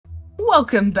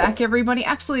Welcome back, everybody.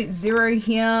 Absolute Zero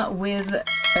here with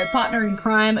her partner in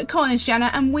crime, Cornish Jana,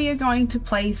 and we are going to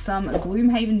play some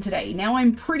Gloomhaven today. Now,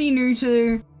 I'm pretty new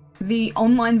to the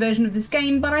online version of this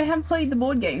game, but I have played the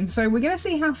board game, so we're going to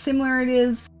see how similar it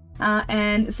is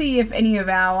and see if any of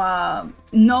our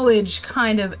knowledge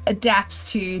kind of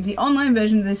adapts to the online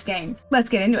version of this game. Let's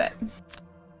get into it.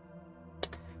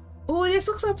 Oh, this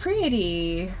looks so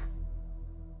pretty.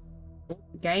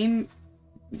 Game,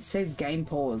 it says game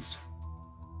paused.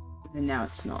 And now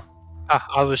it's not.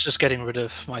 I was just getting rid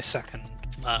of my second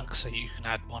merc, so you can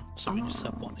add one. So we just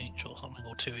have one each or something,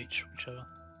 or two each, whichever.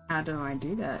 How do I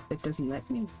do that? It doesn't let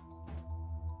me.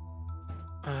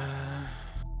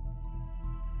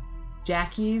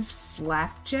 Jackie's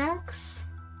Flapjacks?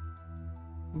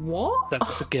 What?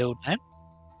 That's the guild name.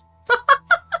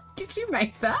 Did you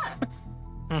make that?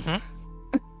 Mm-hmm.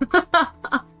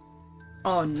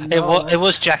 Oh no. It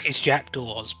was Jackie's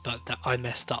Jackdaws, but I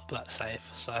messed up that save,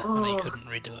 so you couldn't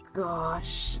redo it.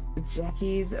 Gosh,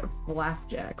 Jackie's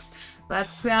Flapjacks.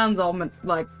 That sounds almost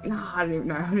like I don't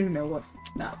even know what.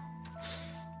 No.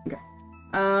 Okay.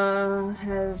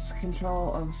 Has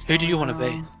control of. Who do you want to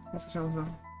be? Has control of.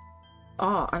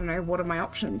 Oh, I don't know. What are my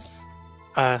options?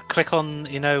 Click on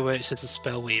where it says the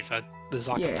spell weaver. There's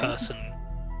like a person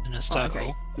in a circle.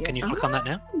 Okay. Yeah. Can you click on that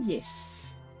now? Yes.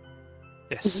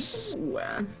 Yes. Ooh.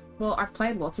 Well, I've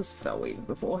played lots of Spellweaver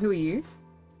before. Who are you?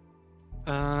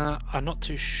 I'm not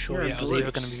too sure yet. I was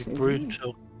either going to be Brute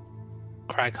or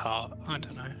Craghart. I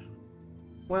don't know.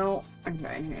 Well,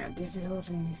 okay, now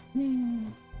difficulty.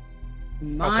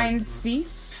 Mind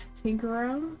Thief,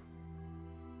 Tinkerer,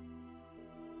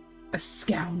 a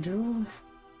Scoundrel.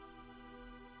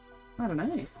 I don't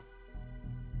know.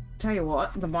 Tell you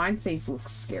what, the Mind Thief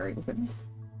looks scary looking.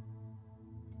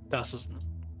 Doesn't it?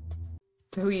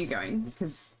 So who are you going?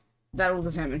 Because that will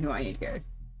determine who I need to go.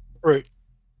 Brute.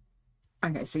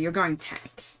 Okay, so you're going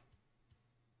tank.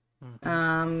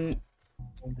 I'm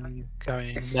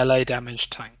going melee damage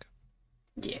tank.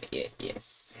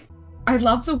 Yes. I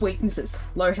love the weaknesses.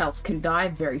 Low health, can die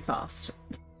very fast.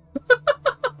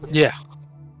 Yeah.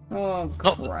 Oh,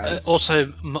 Christ.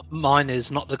 Also, mine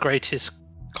is not the greatest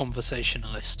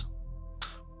conversationalist.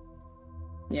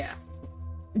 Yeah.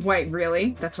 Wait,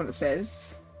 really? That's what it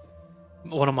says?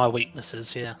 One of my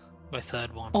weaknesses, yeah. My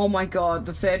third one. Oh my god,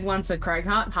 the third one for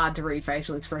Craghart? Hard to read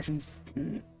facial expressions.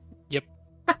 Yep.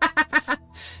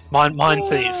 Mind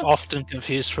Thief, often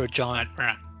confused for a giant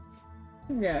rat.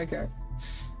 Yeah, okay.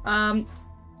 I'm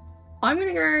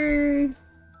gonna go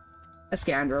a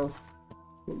Scoundrel.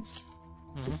 It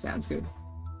just sounds good.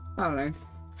 I don't know.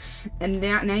 And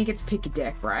now you get to pick a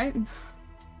deck, right?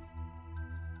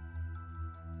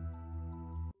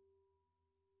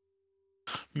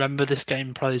 Remember, this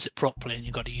game plays it properly and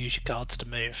you've got to use your cards to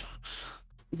move.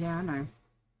 Yeah, I know.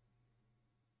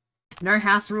 No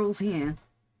house rules here.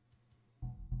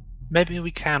 Maybe we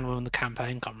can when the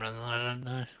campaign comes in, I don't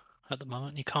know. At the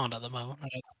moment, you can't at the moment.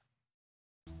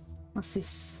 What's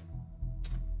this?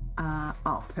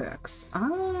 Oh, perks.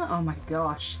 Oh my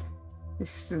gosh.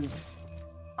 This is...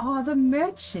 Oh, the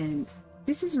merchant.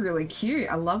 This is really cute.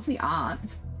 I love the art.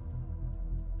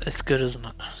 It's good, isn't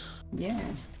it? Yeah.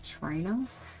 Trainer?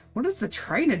 What does the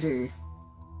trainer do?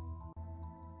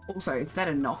 Also, that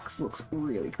Inox looks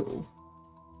really cool.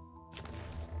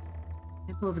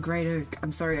 Temple of the Great Oak.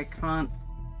 I'm sorry, I can't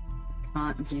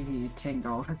give you 10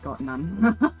 gold. I've got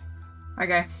none.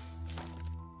 Okay.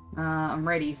 I'm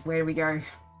ready. Where do we go?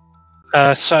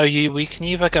 So we can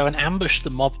either go and ambush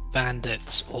the mob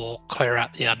bandits or clear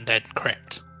out the undead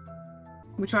crypt.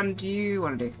 Which one do you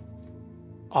want to do?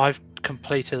 I've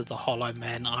completed the Hollow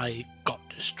Men. I got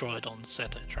destroyed on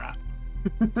Seto Trap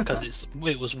because it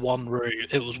was one room.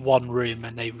 It was one room,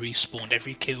 and they respawned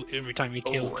every time you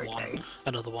killed one,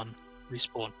 another one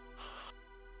respawned.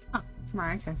 Oh,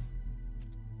 right, okay.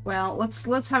 Well,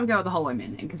 let's have a go at the Hollow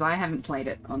Men then, because I haven't played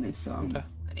it on this, so I'm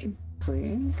ready.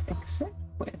 Click accept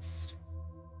quest.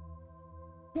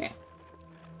 Yeah.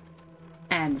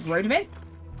 And road event?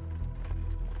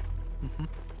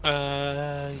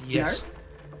 Yes. No?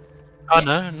 Oh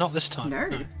no, not this time. No.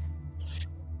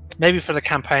 Maybe for the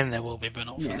campaign there will be, but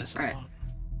not for this right. one.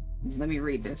 Let me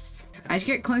read this. As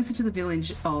you get closer to the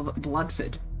village of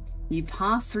Bloodford, you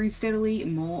pass through steadily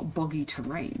more boggy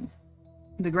terrain.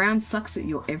 The ground sucks at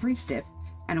your every step,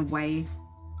 and away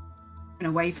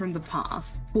from the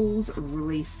path, pools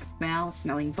release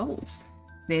foul-smelling bubbles.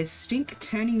 There's stink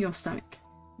turning your stomach.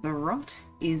 The rot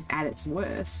is at its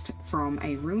worst from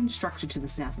a ruined structure to the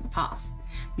south of the path.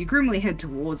 You grimly head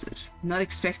towards it, not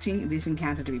expecting this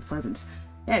encounter to be pleasant.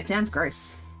 Yeah, it sounds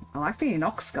gross. I like the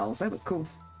Inox skulls, they look cool.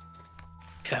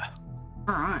 Yeah.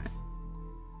 Alright.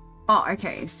 Oh,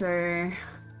 okay, so...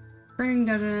 Printing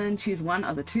dungeon, choose one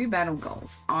of the 2 battle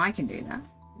goals. Oh, I can do that.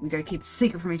 We gotta keep it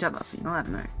secret from each other, so you're not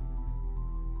allowed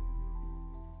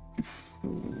to know.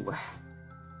 Ooh.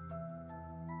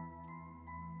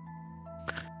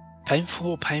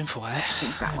 Painful, eh? I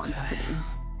think that one's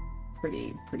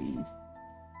pretty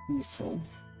useful.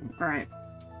 Alright.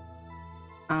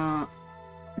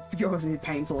 If yours is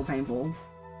painful,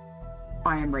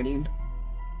 I am ready.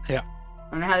 Yeah.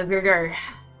 I don't know how this is gonna go,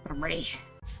 but I'm ready.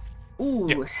 Ooh.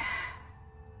 Yep.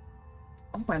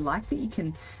 Oh, I like that you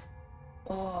can...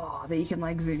 Oh, that you can,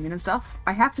 like, zoom in and stuff.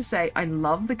 I have to say, I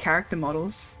love the character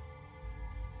models.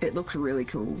 It looks really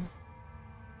cool.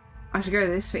 I should go to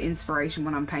this for inspiration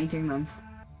when I'm painting them.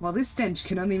 Well, this stench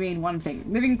can only mean one thing.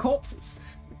 Living corpses.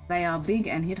 They are big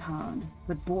and hit hard,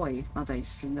 but boy, are they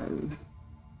slow.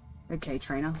 Okay,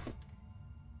 trainer.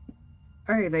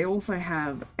 Oh, they also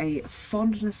have a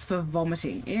fondness for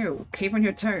vomiting. Ew, keep on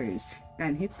your toes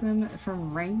and hit them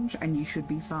from range and you should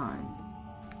be fine.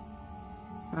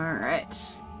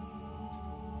 Alright.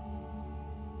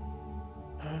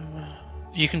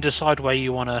 You can decide where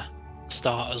you want to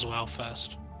start as well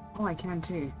first. Oh, I can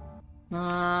too.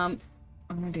 I'm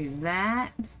gonna do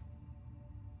that.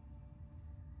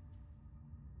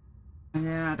 And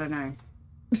then I don't know.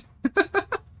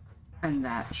 And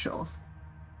that, sure.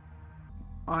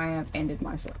 I have ended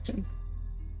my selection.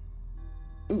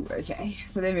 Ooh, okay.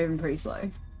 So they're moving pretty slow.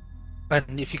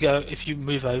 And if you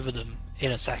move over them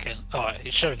in a second, oh,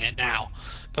 it's showing it now.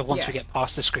 But once we get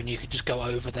past the screen, you can just go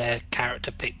over their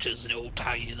character pictures and it will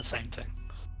tell you the same thing.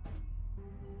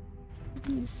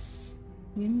 Yes.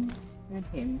 Him and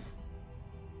him.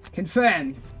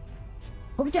 Confirm.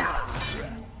 Put it down.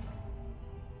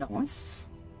 Nice.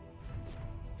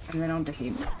 And then onto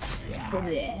him. Over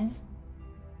there.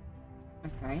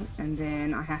 Okay, and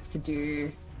then I have to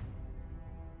do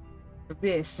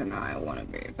this, and I want to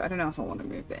move. I don't know if I want to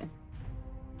move there.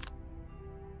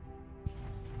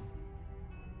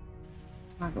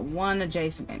 Target one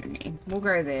adjacent enemy. We'll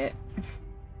go there.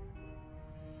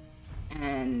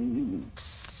 And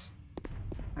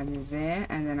I move there,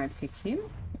 and then I pick him?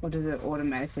 Or does it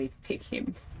automatically pick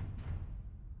him?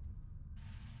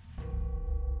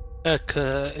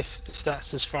 If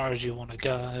that's as far as you want to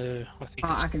go, I think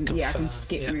I can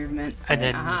skip movement. And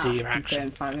then do your action.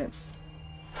 5 minutes.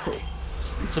 Cool.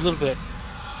 It's a little bit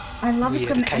I love it's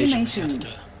got an animation.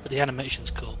 But the animation's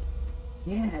cool.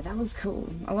 Yeah, that was cool.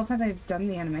 I love how they've done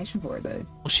the animation for it though.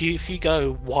 Well, so if you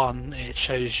go 1, it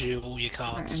shows you all your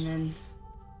cards. Right, and then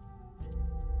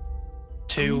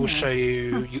 2 will show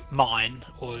you mine,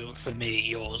 or for me,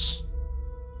 yours.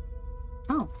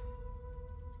 Oh.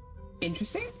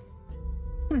 Interesting.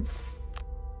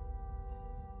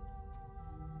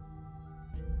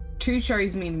 2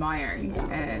 shows me my own,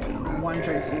 and 1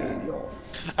 shows you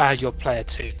yours. Your player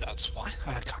 2, that's why.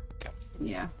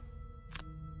 Yeah.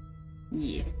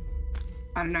 Yeah.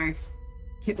 I don't know.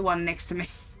 Hit the one next to me.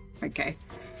 Okay.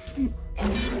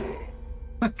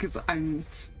 Because I'm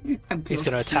He's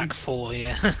going to attack 4,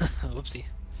 yeah. Whoopsie.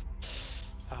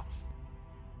 Oh.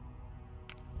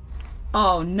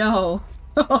 Oh no.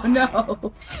 Oh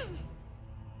no.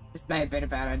 This may have been a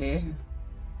bad idea.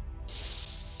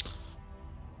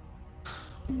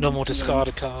 Normal discard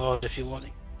a card if you want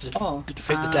to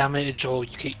defeat the damage, or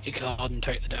you keep your card and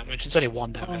take the damage. It's only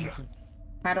 1 damage.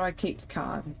 How do I keep the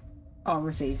card? Oh,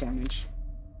 receive damage.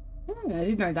 I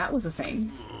didn't know that was a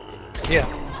thing.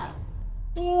 Yeah.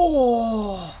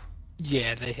 Oh.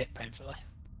 Yeah, they hit painfully.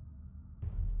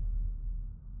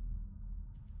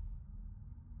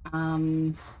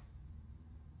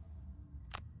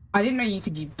 I didn't know you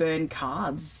could burn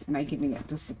cards, making it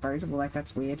disposable. Like,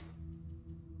 that's weird.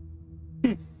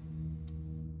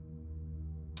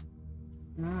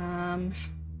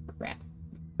 Crap.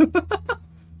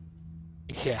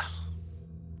 Yeah.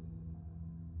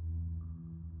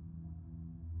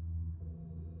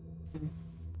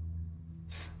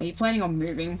 Are you planning on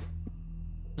moving?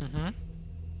 Mm-hmm.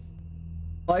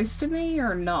 Close to me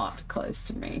or not close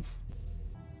to me?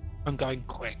 I'm going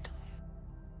quick.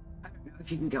 I don't know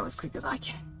if you can go as quick as I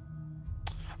can.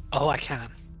 Oh, I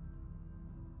can.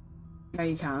 No,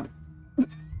 you can't. I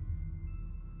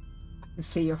can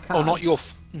see your cards. Oh,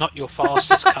 not your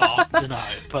fastest card, no,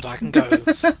 but I can go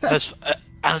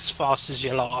as fast as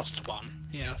your last one.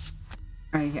 Yes.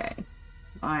 Okay,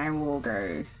 I will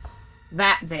go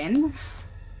that then.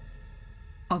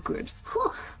 Oh, good.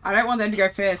 Whew. I don't want them to go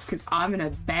first because I'm in a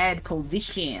bad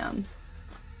position.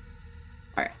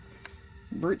 Alright,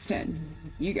 Brute's turn.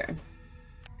 You go.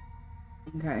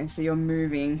 Okay, so you're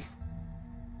moving,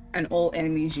 and all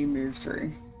enemies you move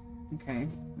through. Okay.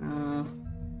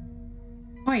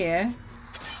 Oh yeah.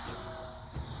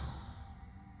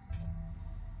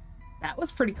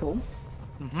 was pretty cool.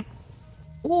 Mm-hmm.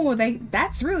 Oh,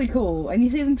 that's really cool. And you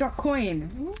see them drop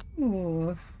coin.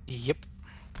 Ooh. Yep.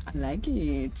 I like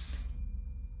it.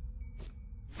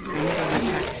 I never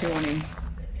attack 2 on him.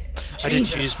 I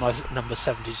didn't use my number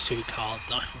 72 card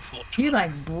though, unfortunately. You're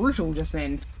like brutal just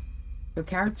then. Your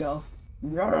character.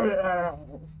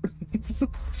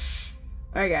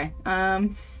 Okay,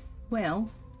 well,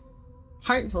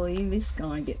 hopefully this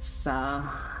guy gets a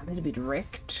little bit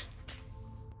wrecked.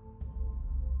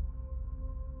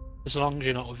 As long as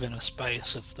you're not within a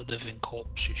space of the living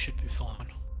corpse, you should be fine.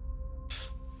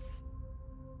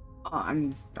 Oh,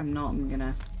 I'm not. I'm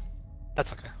gonna.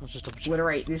 That's okay. I'll just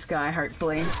obliterate this guy,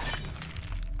 hopefully.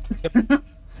 Yep.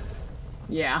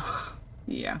 Yeah.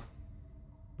 Yeah.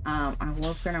 I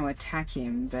was gonna attack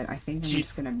him, but I think I'm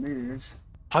just gonna move.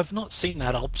 I've not seen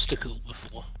that obstacle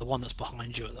before. The one that's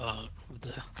behind you with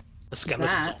the skeletons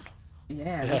on.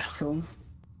 Yeah, that's cool.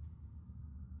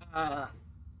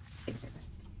 Let's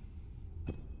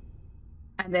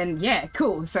and then, yeah,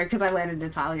 cool. So, because I landed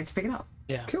entirely, I get to pick it up.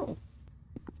 Yeah. Cool.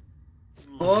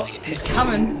 Oh, it's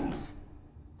coming.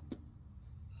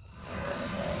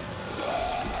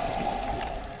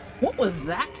 What was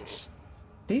that?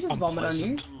 Did he just vomit on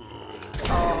you?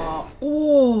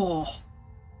 Oh.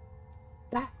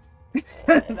 That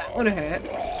that would have hurt.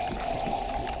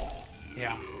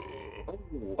 Yeah.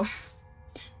 Oh.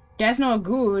 That's not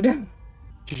good.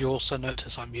 Did you also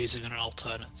notice I'm using an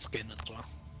alternate skin as well?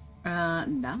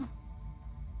 No.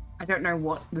 I don't know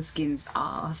what the skins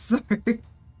are, so...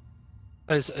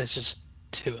 There's just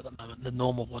 2 at the moment. The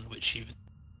normal one, which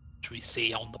we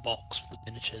see on the box with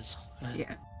the miniatures.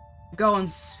 Yeah. Going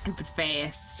stupid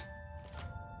fast.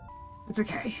 It's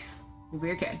okay. We'll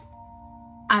be okay.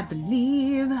 I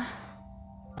believe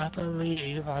I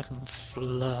can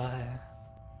fly.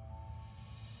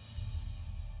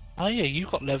 Oh yeah, you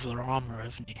got leather armor,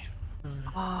 haven't you?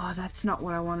 Oh, that's not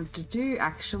what I wanted to do,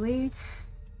 actually.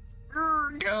 Oh,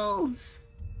 no.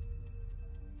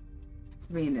 It's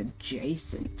be an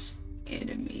adjacent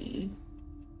enemy.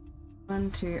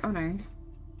 1, 2... Oh, no.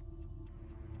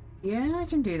 Yeah, I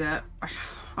can do that.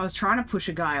 I was trying to push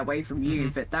a guy away from you,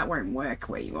 but that won't work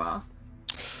where you are.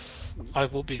 I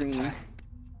will be attacking.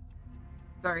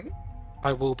 Sorry?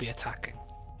 I will be attacking.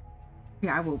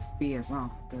 Yeah, I will be as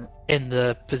well, but... In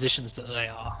the positions that they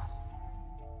are.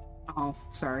 Oh,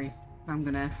 sorry. I'm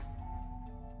gonna...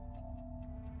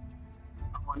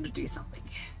 I wanted to do something.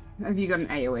 Have you got an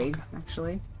AoE,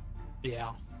 actually?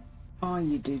 Yeah. Oh,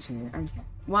 you do too. Okay.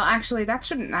 Well, actually, that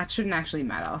shouldn't actually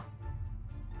matter.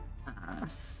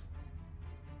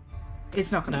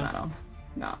 It's not gonna matter.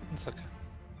 No. It's okay.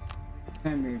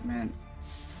 No movement.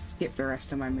 Skip the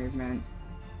rest of my movement.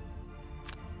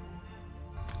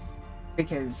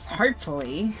 Because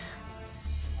hopefully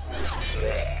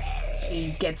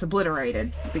he gets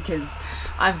obliterated, because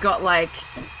I've got like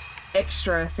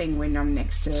extra thing when I'm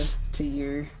next to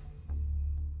you.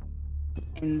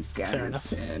 End Scatter's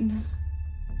turn.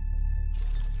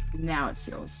 Now it's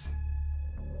yours.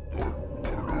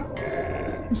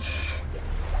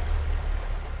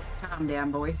 Calm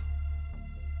down, boy.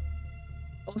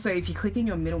 Also, if you click in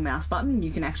your middle mouse button,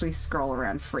 you can actually scroll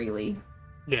around freely.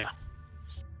 Yeah.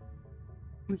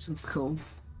 Which looks cool.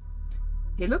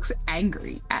 He looks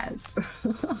angry as.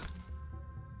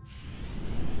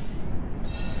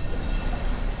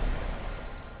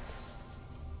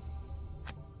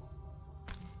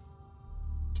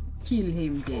 Kill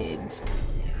him dead.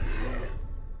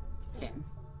 Yeah,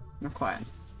 not quite.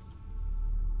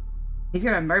 He's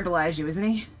gonna immobilize you, isn't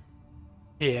he?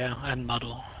 Yeah, and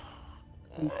muddle.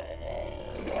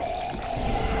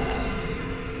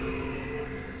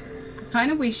 I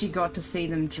kind of wish you got to see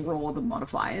them draw the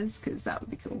modifiers, because that would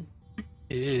be cool.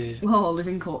 Yeah. Oh,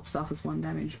 living corpse suffers 1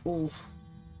 damage. Oh,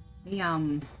 he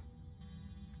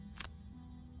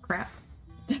crap.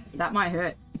 That might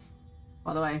hurt.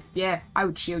 By the way, yeah, I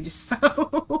would shield yourself.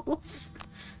 Oh,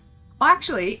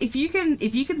 actually, if you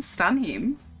can stun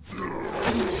him.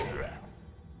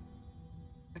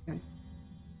 Okay.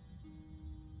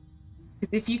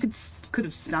 Because if you could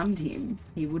have stunned him,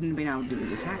 he wouldn't have been able to do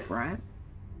his attack, right?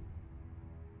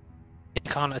 You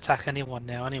can't attack anyone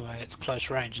now anyway, it's close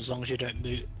range. As long as you don't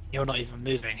move, you're not even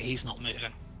moving, he's not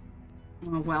moving.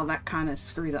 Oh, well, that kind of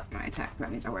screws up my attack. That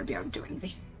means I won't be able to do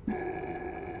anything.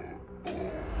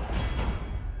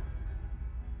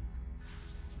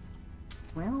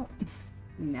 Well,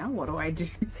 now what do I do?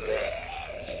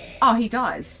 Oh, he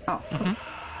dies. Oh, cool.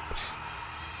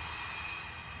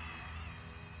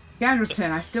 Scoundrel's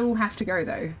turn. I still have to go,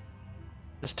 though.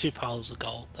 There's 2 piles of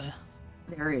gold there.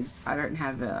 There is. I don't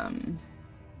have,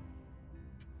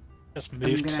 Just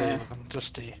move to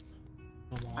just the...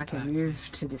 Normal I can attack. move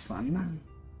to this one.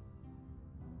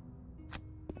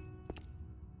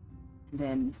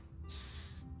 Then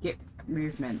skip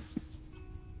movement.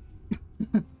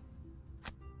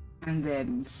 And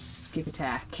then skip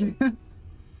attack.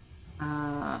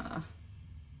 Oh,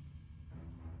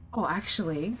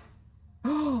 actually.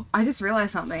 Oh, I just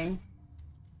realized something.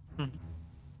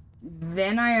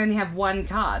 Then I only have one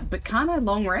card, but can't I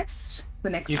long rest the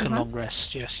next You time? can long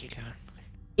rest, yes you can.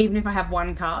 Even if I have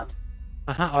one card?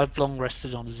 I've long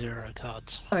rested on 0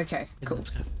 cards. Okay, cool. Let's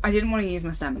go. I didn't want to use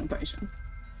my stamina potion.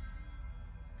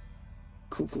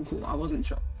 Cool. I wasn't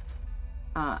sure.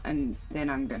 And then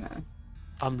I'm gonna...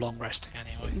 I'm long resting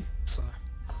anyway, so...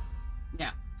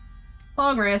 Yeah.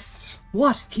 Long rest.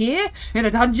 What? Here? In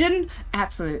a dungeon?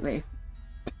 Absolutely.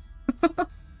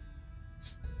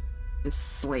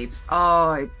 Just sleeps.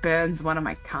 Oh, it burns one of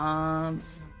my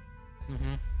cards.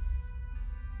 Mm-hmm.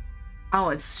 Oh,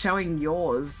 it's showing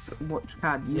yours. What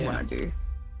card you want to do.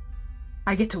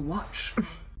 I get to watch.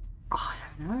 Oh, I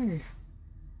don't know.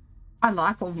 I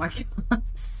like all my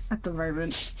cards at the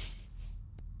moment.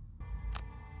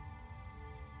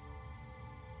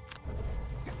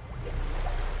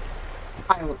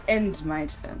 I will end my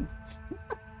turn.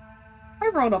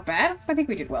 Overall, not bad. I think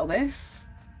we did well there.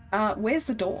 Where's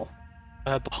the door?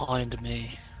 Behind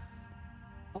me.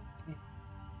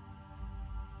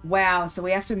 Wow, so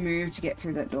we have to move to get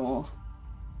through that door.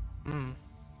 Mm.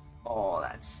 Oh,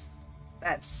 that's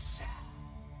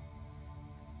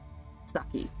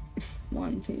sucky.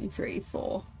 1, 2, 3,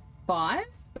 4, 5?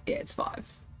 Yeah, it's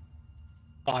 5.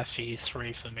 5 for you,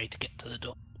 3 for me to get to the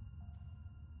door.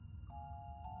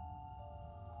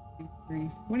 3.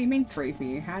 What do you mean 3 for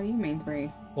you? How do you mean 3?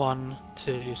 1,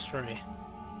 2, 3.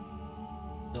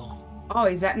 Door. Oh,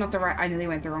 is that not the right? I nearly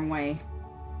went the wrong way.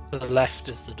 To the left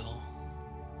is the door.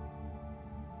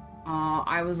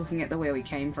 I was looking at the where we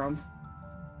came from.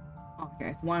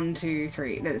 Okay, 1, 2,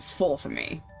 3. That is 4 for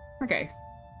me. Okay.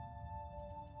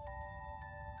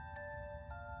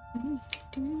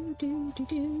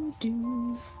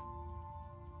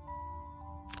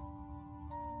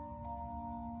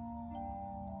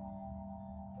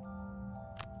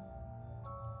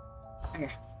 Okay.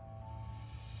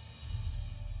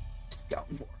 Just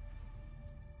going for it.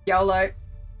 YOLO.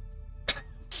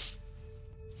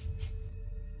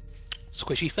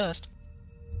 Squishy first.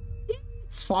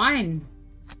 It's fine.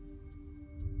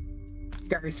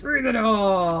 Go through the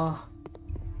door.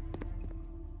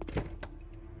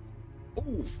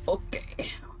 Oh,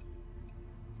 okay.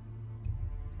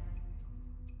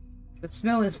 The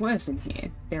smell is worse in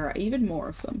here. There are even more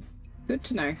of them. Good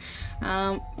to know.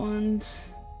 And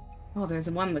oh,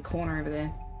 there's one in the corner over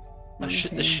there.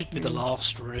 This should be the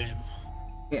last room.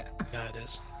 Yeah. Yeah, it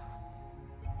is.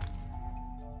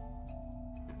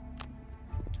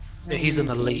 Yeah, he's an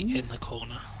elite in the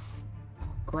corner.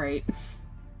 Great.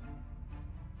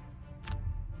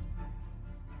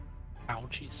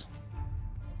 Ouchies.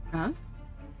 Huh?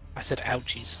 I said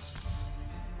ouchies.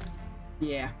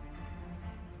 Yeah.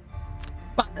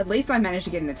 But at least I managed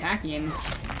to get an attack in.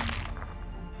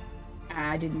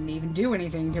 I didn't even do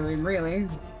anything to him, really.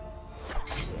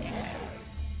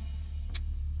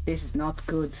 This is not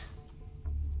good.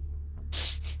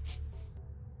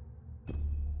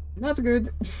 Not good.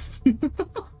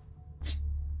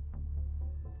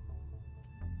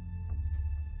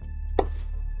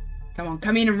 Come on,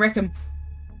 come in and wreck him.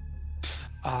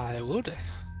 I would.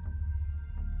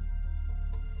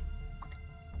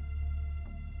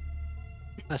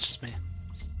 That's just me.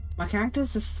 My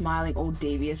character's just smiling all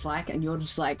devious like, and you're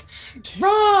just like,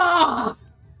 RAW!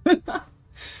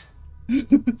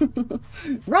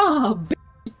 RAW!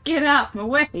 Get out my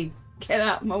way! Get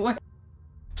out my way!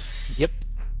 Yep.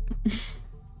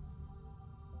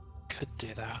 Could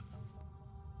do that.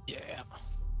 Yeah.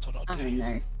 That's what I I'll do. don't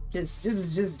know. Just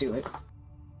do it.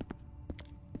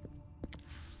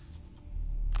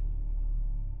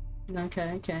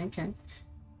 Okay.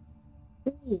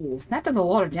 Ooh, that does a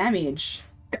lot of damage.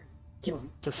 Kill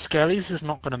him. The Skellies is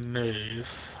not going to move.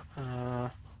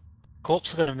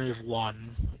 Corpse are going to move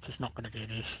 1, which is not going to be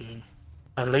an issue.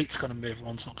 Elite's going to move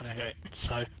 1's not going to hit.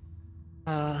 So,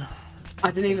 I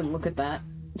didn't even look at that.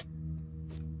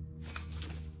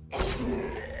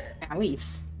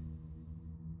 Owies.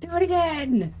 Do it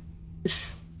again!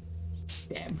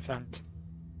 Damn. Fun.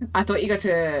 I thought you got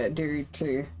to do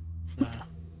 2.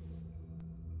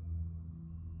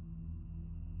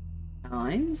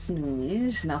 Nice.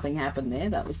 Nothing happened there.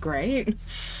 That was great.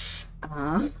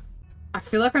 I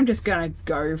feel like I'm just gonna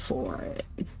go for it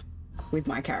with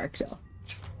my character.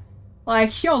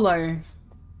 Like, YOLO.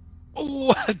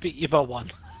 Oh, I beat you by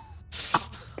 1.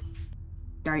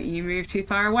 Don't you move too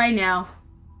far away now.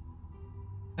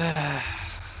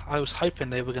 I was hoping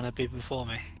they were going to be before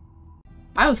me.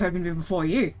 I was hoping to be before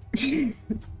you.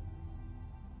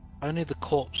 Only the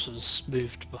corpse was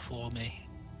moved before me.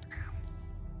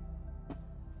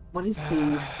 What is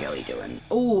the Skelly doing?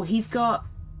 Oh, he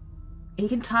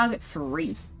can target 3.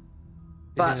 He's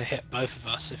But going to hit both of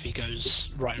us if he goes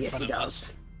right in yes, front he of does.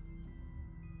 us.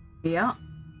 Yeah.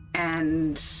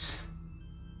 And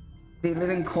the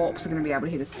living corpse are going to be able to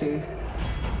hit us too.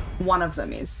 One of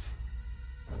them is.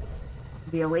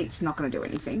 The elite's not going to do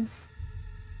anything.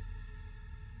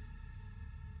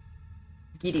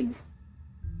 Get him.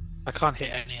 I can't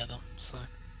hit any of them, so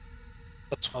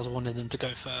that's why I was wanting them to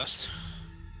go first.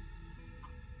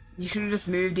 You should have just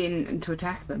moved in to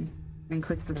attack them and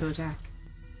clicked the to attack.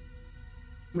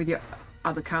 With your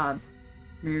other card.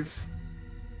 Move.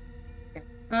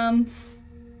 I'm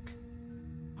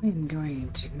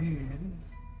going to move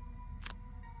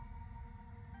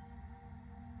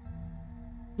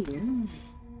here.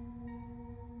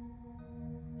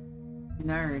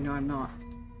 No, I'm not.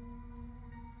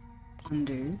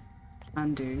 Undo.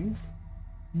 Undo.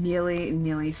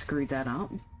 Nearly screwed that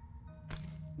up.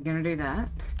 I'm gonna do that.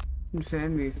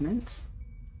 Confirm movement.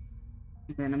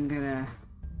 Then I'm gonna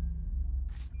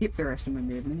skip the rest of my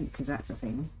movement, because that's a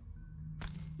thing.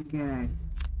 I'm gonna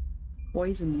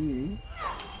poison you.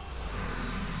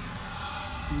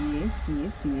 Yes,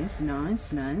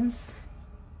 nice.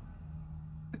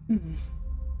 And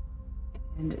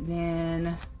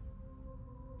then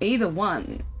either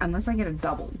one, unless I get a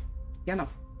double, gonna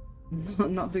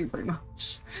not do very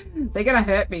much. They're gonna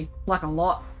hurt me, like a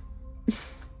lot.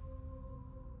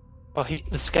 Well,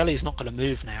 the Skelly's not going to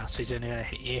move now, so he's only going to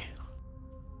hit you.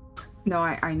 No,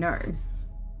 I know.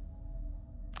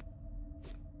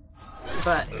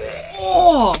 But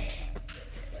oh,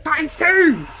 times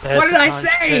 2. What did I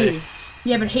say? 2.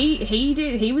 Yeah, but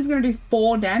he was gonna do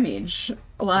 4 damage.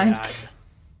 Like, Yeah,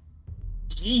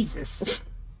 Jesus.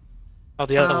 oh,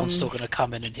 the other one's still going to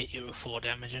come in and hit you with 4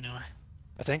 damage anyway.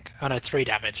 I think. Oh no, 3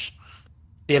 damage.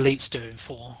 The elite's doing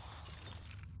 4.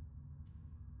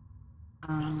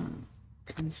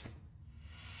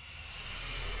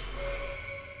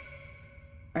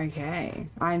 Okay,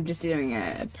 I'm just doing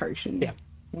a potion. Yeah,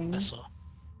 thing. that's all.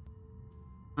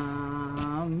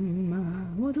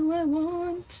 What do I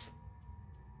want?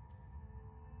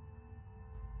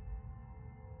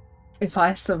 If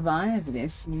I survive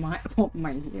this, I might want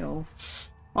my heal.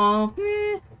 Oh,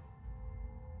 meh.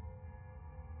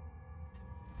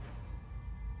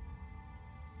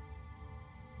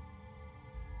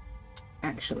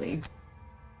 Actually,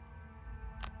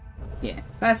 yeah,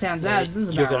 that sounds this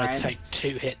is You're about going to right. take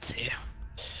 2 hits here.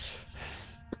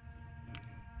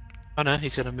 Oh no,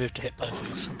 he's going to move to hit both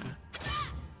of us. Okay.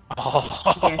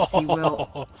 Oh. Yes, he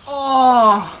will.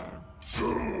 Oh,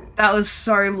 that was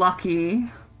so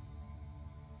lucky.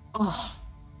 Oh,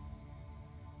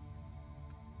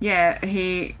 yeah.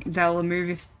 They'll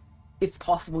move if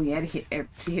possible. Yeah, to hit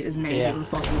as many people as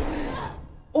possible.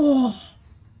 Oh,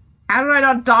 how did I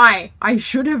not die? I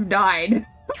should have died.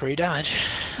 3 damage.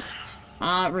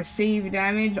 Receive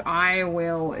damage. I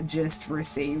will just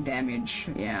receive damage.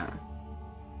 Yeah.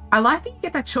 I like that you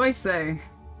get that choice though.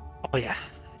 Oh yeah,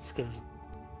 it's good.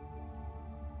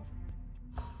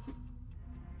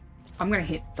 I'm gonna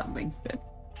hit something, but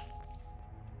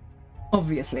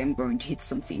obviously I'm going to hit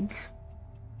something.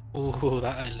 Ooh,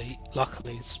 that elite.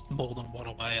 Luckily, it's more than 1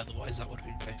 away. Otherwise, that would have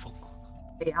been painful.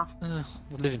 Yeah. The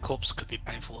living corpse could be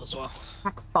painful as well.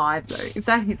 Pack 5 though. If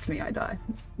that hits me, I die.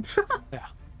 Yeah.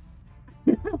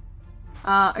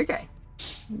 Okay.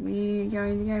 We're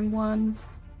going to game 1.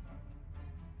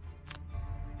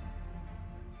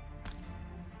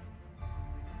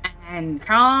 And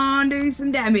can't do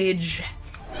some damage.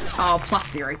 Oh,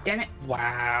 +0, damn it.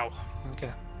 Wow.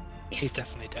 Okay. He's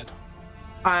definitely dead.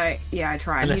 Yeah, I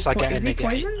tried. Unless I get is a he negate.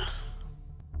 poisoned?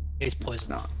 He's It's poisoned.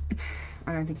 not.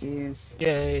 I don't think he is.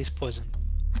 Yeah, he's poisoned.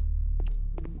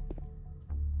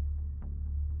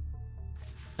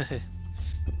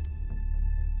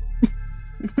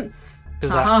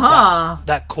 Because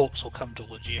that corpse will come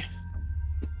towards you.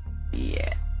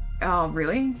 Yeah. Oh,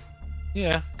 really?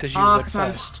 Yeah, because you Oh, went 'cause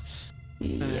I'm- first.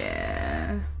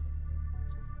 Yeah.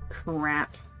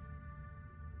 Crap.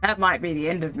 That might be the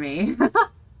end of me.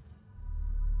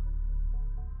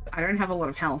 I don't have a lot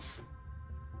of health.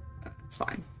 It's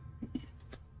fine.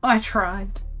 I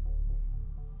tried.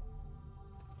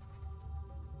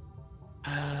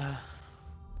 I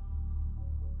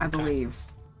believe.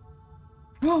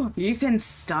 Oh, you can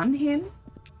stun him?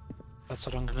 That's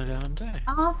what I'm gonna go and do.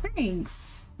 Oh,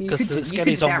 thanks. Because the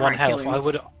Skelly's on 1 health. I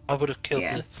would have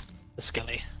killed the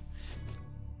Skelly.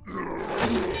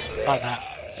 Like that.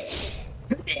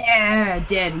 Yeah,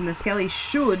 dead. And the skelly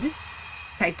should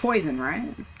take poison, right?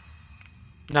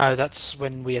 No, that's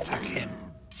when we attack him.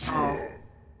 Oh.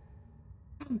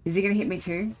 Is he gonna hit me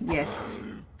too? Yes.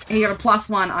 He got a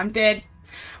 +1. I'm dead.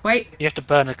 Wait. You have to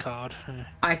burn a card.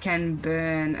 I can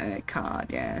burn a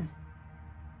card, yeah.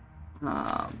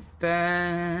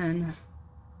 Burn.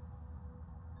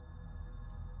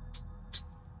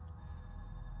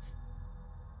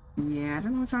 Yeah, I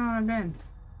don't know which one I want to burn.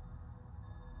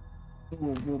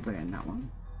 We'll burn that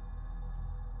one.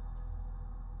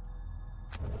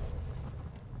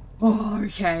 Oh,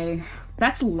 okay.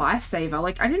 That's lifesaver.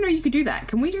 Like, I didn't know you could do that.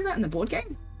 Can we do that in the board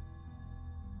game?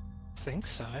 I think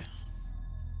so.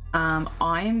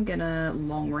 I am gonna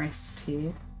long rest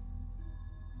here.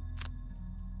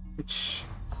 Which,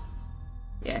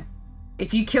 yeah.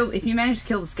 If you manage to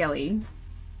kill the skelly,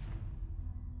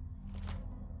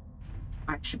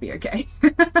 I should be okay.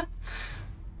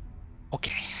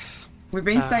 Okay. We've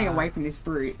been staying away from this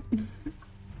brute.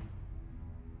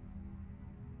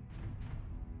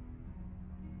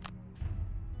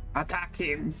 Attack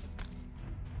him.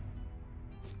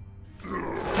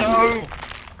 No!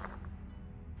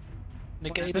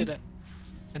 Negated it.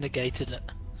 I negated it.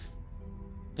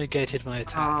 Negated my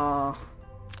attack. Oh.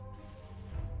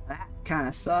 That kind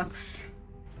of sucks.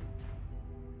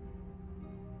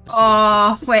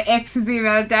 Oh, where X is the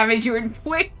amount of damage you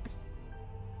inflict.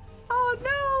 Oh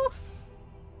no.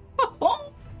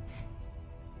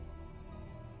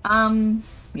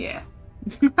 Yeah.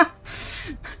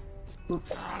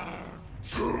 Oops.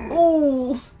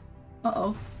 Oh.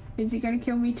 Uh-oh. Is he gonna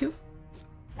kill me too?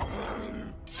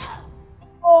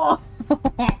 Oh.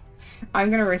 I'm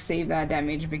gonna receive that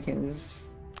damage because...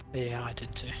 Yeah, I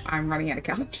did too. I'm running out of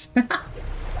cards.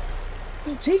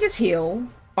 Did he just heal?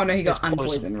 Oh no, he got It's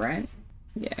unpoisoned, poison. Right?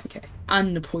 Yeah, okay.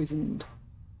 Unpoisoned.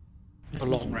 For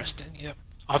long resting, yep.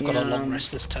 I've got a long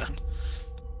rest this turn.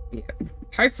 Yeah.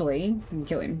 Hopefully, we can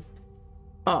kill him.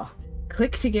 Oh,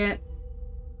 click to get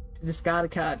to discard a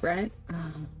card, right?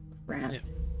 Oh, crap. Yep.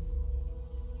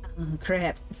 Oh,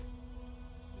 crap.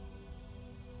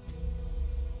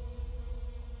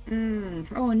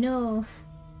 Oh no.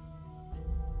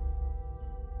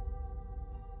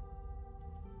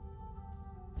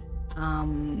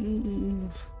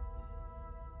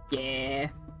 Yeah.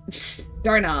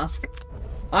 Don't ask.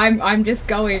 I'm just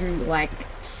going like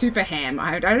super ham.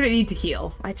 I don't need to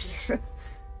heal. I just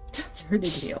don't need to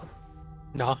heal.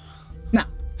 No. No,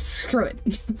 screw it.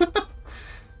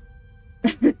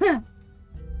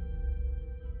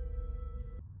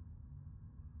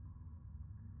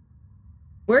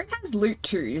 Where it has loot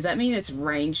 2, does that mean it's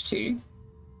range 2?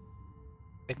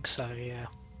 I think so, yeah.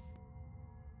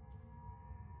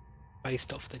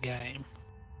 Based off the game.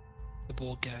 The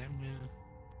board game,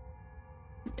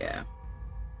 yeah. Yeah.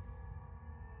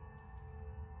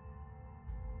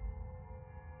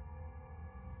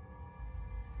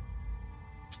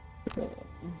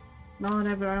 No,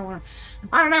 no, but I don't want to.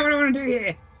 I don't know what I want to do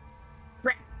here.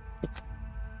 Crap.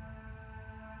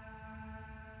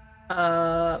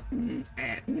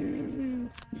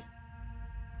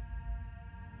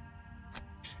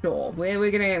 Sure.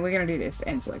 We're gonna do this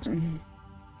end selection.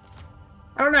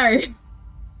 I don't know.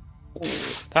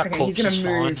 That Okay, corpse he's is gonna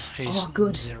fine. move. He's Oh,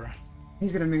 good. 0.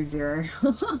 He's gonna move 0.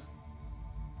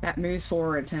 That moves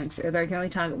forward attacks. Although he can only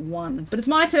target 1. But it's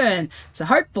my turn! So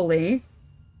hopefully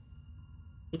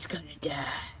he's gonna die.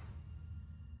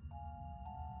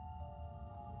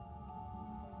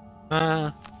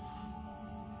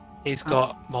 He's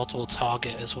got multiple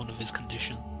target as one of his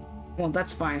conditions. Well,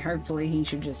 that's fine. Hopefully he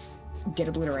should just get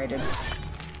obliterated.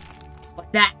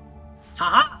 Like that.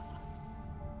 Haha!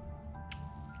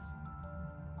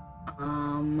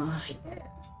 Yeah.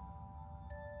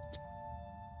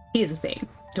 Here's the thing.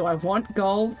 Do I want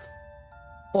gold?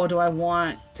 Or do I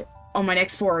want, on my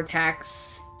next 4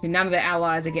 attacks, to none of the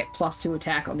allies I get +2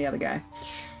 attack on the other guy?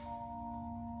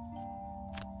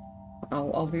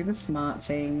 I'll do the smart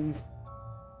thing.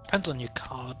 Depends on your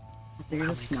card. I'll do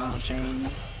the smart thing.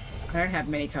 I don't have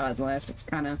many cards left. It's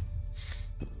kind of...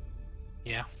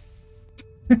 Yeah.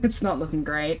 It's not looking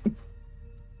great.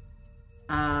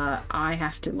 I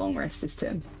have to long rest this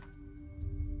turn.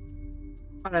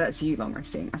 Oh no, that's you long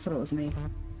resting. I thought it was me.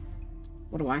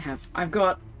 What do I have? I've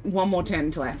got 1 more turn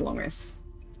until I have to long rest.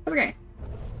 That's okay.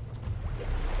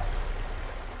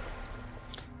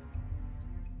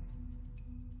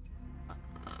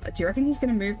 Do you reckon he's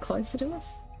going to move closer to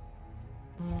us?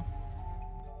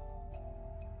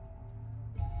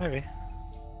 Maybe.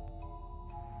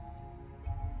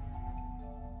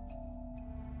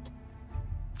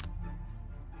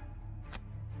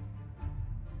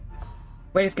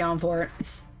 We're just going for it.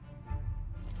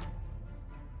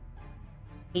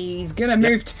 He's gonna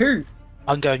move too.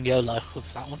 I'm going YOLO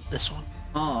with that one. This one.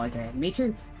 Oh, okay. Me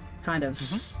too. Kind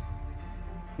of.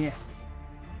 Yeah.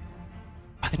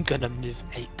 I'm gonna move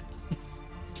 8.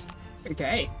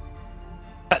 Okay.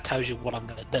 That tells you what I'm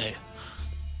gonna do.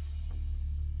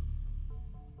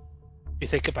 You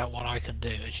think about what I can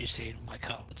do, as you see in my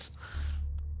cards.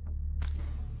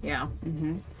 Yeah.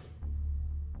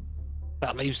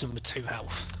 That leaves them with 2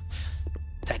 health.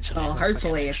 Potentially. Well, unless I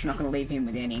hopefully get it's not extra. going to leave him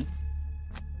with any.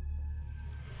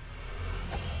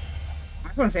 I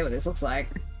want to see what this looks like.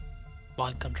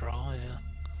 Mind control, yeah.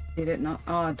 Did it not?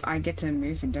 Oh, I get to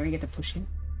move him. Don't I get to push him?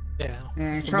 Yeah.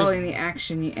 Controlling the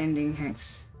action, you ending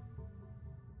hex.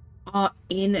 Oh,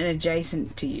 in and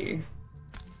adjacent to you.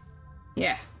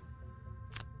 Yeah.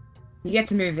 You get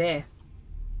to move there.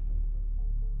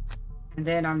 And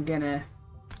then I'm gonna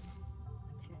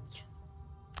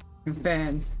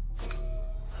confirm.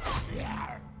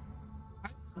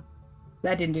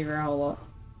 That didn't do a whole lot.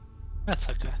 That's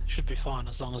okay. Should be fine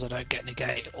as long as I don't get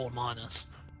negate or minus.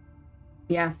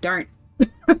 Yeah, don't.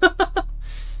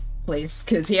 Please,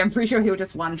 because I'm pretty sure he'll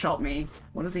just one-shot me.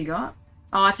 What has he got?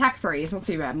 Oh, attack 3. It's not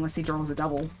too bad unless he draws a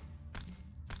double.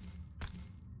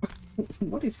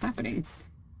 What is happening?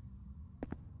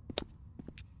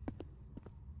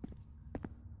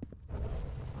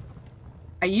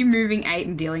 Are you moving 8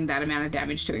 and dealing that amount of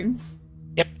damage to him?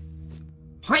 Yep.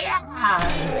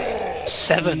 Hiya!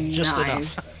 7, just enough.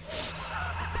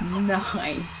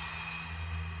 Nice.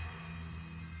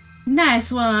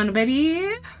 Nice one, baby.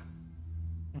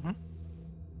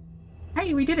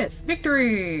 Hey, we did it!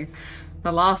 Victory!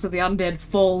 The last of the undead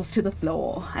falls to the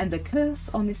floor, and the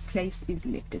curse on this place is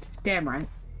lifted. Damn right.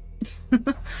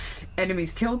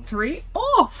 Enemies killed 3.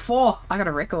 Oh, 4! I got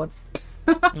a record.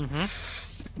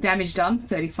 Damage done,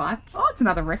 35. Oh, it's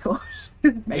another record.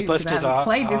 Maybe We both because I did haven't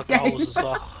played this game. goals as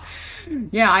well.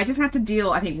 Yeah, I just had to deal,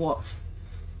 I think, what,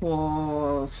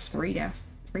 for 3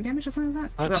 damage or something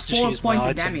like that? I had Well, to 4 use my points of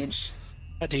item. damage.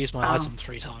 I had to use my item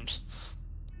 3 times.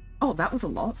 Oh, that was a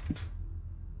lot.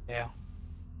 Yeah.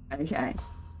 Okay.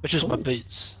 Which is my Cool.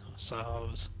 boots. So I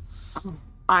was.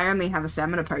 I only have a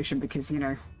stamina potion because, you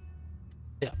know.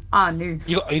 Yeah. New.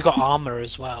 You got armor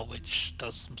as well, which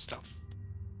does some stuff.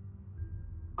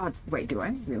 Oh, wait, do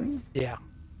I? Really? Yeah.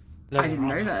 I didn't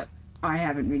know that. I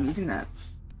haven't been using that.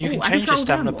 You Ooh, can I change your scroll down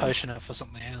stamina more. potion out for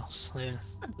something else. Yeah,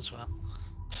 as well.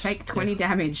 Take 20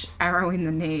 damage, arrow in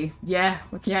the knee. Yeah,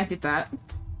 I did that.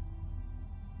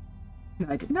 No,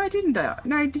 I didn't. No, I didn't.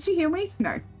 No, did you heal me?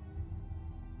 No.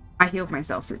 I healed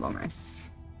myself through long rests.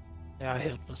 Yeah, I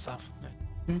healed myself.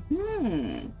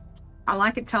 Yeah. I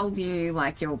like it tells you,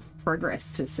 like, your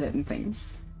progress to certain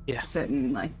things. Yeah. To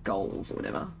certain, like, goals or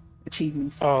whatever.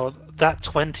 Achievements. Oh, that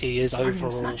 20 is didn't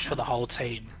overall smash for the whole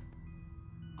team.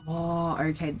 Oh,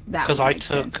 okay. That Because would I make took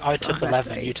sense. I was took gonna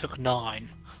 11, say. you took 9.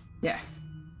 Yeah.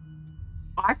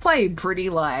 I played pretty,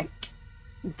 like,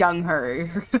 gung-ho.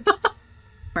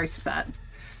 Most of that.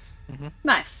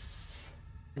 Nice.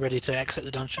 Ready to exit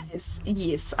the dungeon?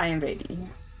 Yes, I am ready.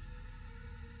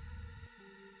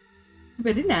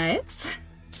 Very nice.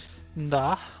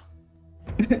 Nah.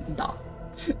 Nah.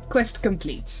 Quest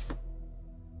complete.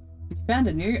 We found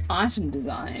a new item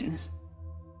design.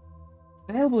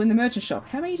 Available in the merchant shop.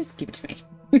 How about you just give it to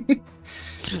me?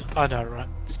 I know, right?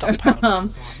 Stuff powder.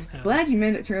 Yeah. Glad you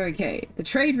made it through okay. The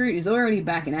trade route is already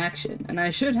back in action, and I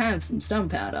should have some stun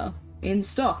powder in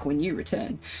stock when you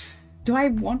return. Do I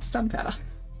want stun powder?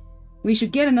 We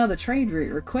should get another trade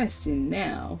route request in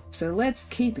now, so let's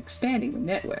keep expanding the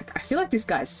network. I feel like this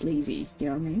guy's sleazy, you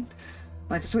know what I mean?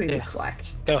 Like, that's what he Yeah. looks like.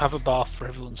 Go have a bath for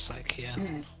everyone's sake, yeah.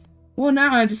 Well, no,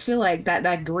 I just feel like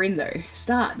that grin, though.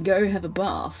 Go have a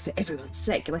bath for everyone's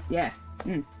sake. Like, yeah.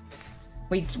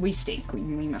 We stink. We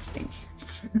must stink.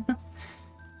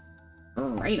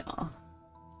 Radar.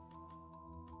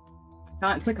 I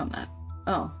can't click on that.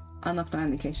 Oh, unlock my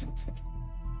locations.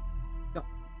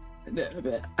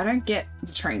 I don't get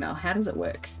the trainer. How does it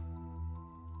work?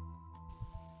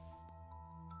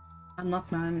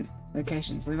 Unlock 9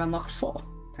 locations. We've unlocked 4,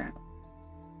 apparently.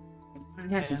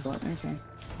 Yes, it's like, okay.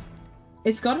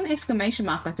 It's got an exclamation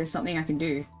mark like there's something I can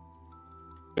do.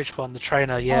 Which one? The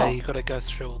trainer? Yeah, Oh. you got to go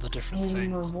through all the different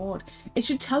things. Reward. It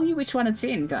should tell you which one it's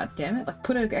in, god damn it. Like,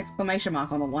 put an exclamation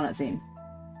mark on the one it's in.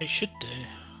 It should do.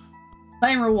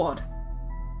 Claim reward.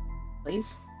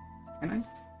 Please? Can I?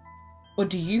 Or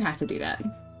do you have to do that?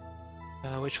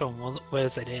 Which one was it?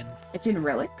 Where's it in? It's in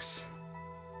relics.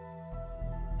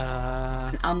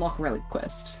 Unlock relic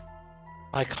quest.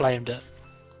 I claimed it.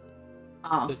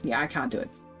 Oh, yeah, I can't do it.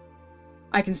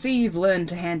 I can see you've learned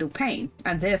to handle pain,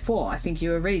 and therefore I think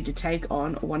you are ready to take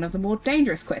on one of the more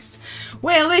dangerous quests.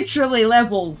 We're literally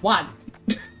level 1!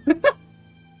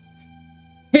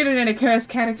 Hidden in a cursed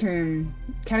catacomb.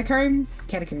 Catacomb?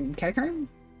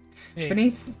 Yeah.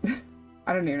 Beneath...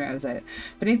 I don't even know how to say it.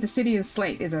 Beneath the city of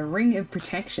Slate is a ring of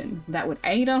protection that would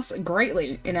aid us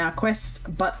greatly in our quests,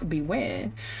 but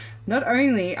beware. Not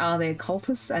only are there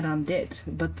cultists and undead,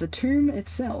 but the tomb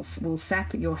itself will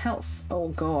sap your health. Oh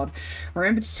god.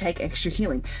 Remember to take extra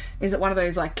healing. Is it one of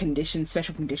those, like,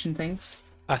 special condition things?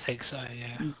 I think so,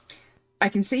 yeah. I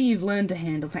can see you've learned to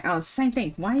handle pain. Oh, it's the same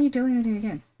thing. Why are you doing it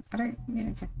again? I don't... Yeah,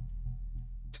 okay.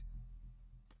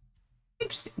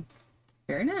 Interesting.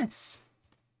 Very nice.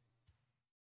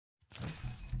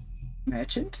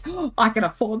 Merchant. I can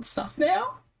afford stuff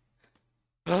now.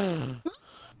 I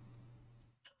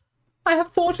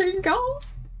have 14 gold.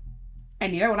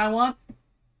 And you know what I want?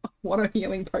 What a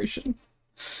healing potion.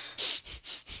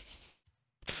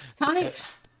 Can't even...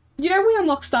 You know we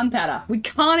unlock stun powder. We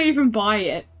can't even buy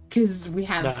it because we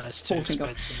have 14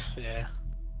 gold. Yeah.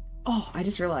 Oh, I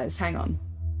just realised. Hang on.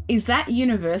 Is that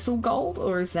universal gold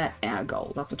or is that our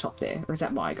gold up the top there? Or is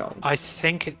that my gold? I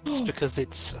think it's because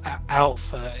it's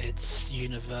alpha, it's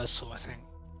universal, I think.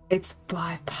 It's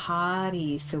by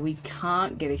party, so we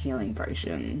can't get a healing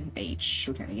potion each.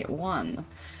 We can only get one.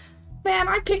 Man,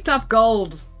 I picked up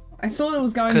gold. I thought it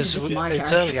was going to just my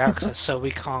character. It's early access, so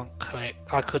we can't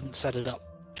collect. I couldn't set it up.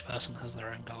 Each person has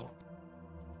their own gold.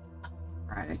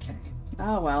 Right, okay.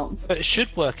 Oh, well. But it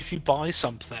should work if you buy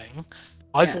something.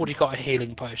 I've already got a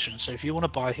healing potion, so if you want to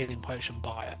buy a healing potion,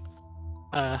 buy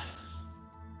it.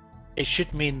 It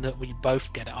should mean that we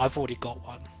both get it. I've already got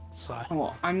one, so.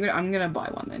 Well, I'm gonna buy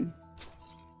one then.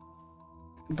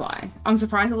 Buy. I'm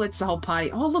surprised it lets the whole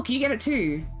party. Oh, look, you get it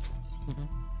too. Mm-hmm.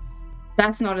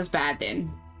 That's not as bad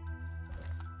then.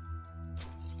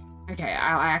 Okay,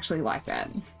 I actually like that.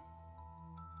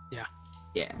 Yeah.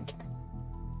 Yeah. Okay.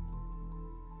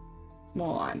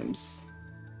 More items.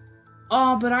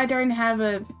 Oh, but I don't have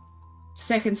a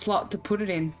second slot to put it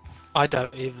in. I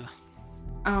don't either.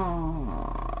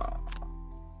 Oh,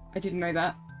 I didn't know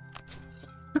that.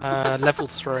 Level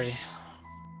 3.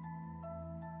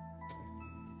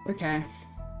 Okay.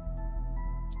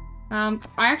 I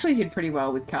actually did pretty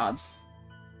well with cards.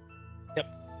 Yep.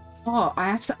 Oh, I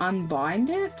have to unbind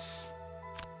it?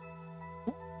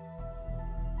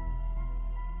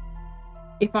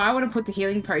 If I were to put the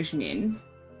healing potion in,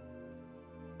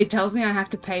 it tells me I have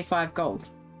to pay 5 gold.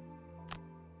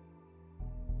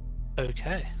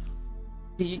 Okay.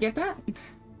 Do you get that?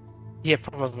 Yeah,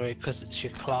 probably, because it's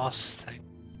your class thing.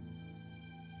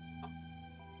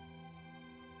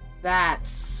 That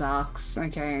sucks.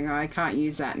 Okay, I can't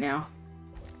use that now.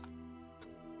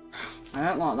 I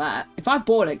don't like that. If I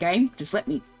bought it, game, just let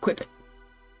me equip it.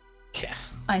 Yeah.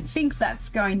 I think that's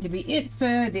going to be it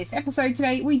for this episode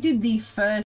today. We did the first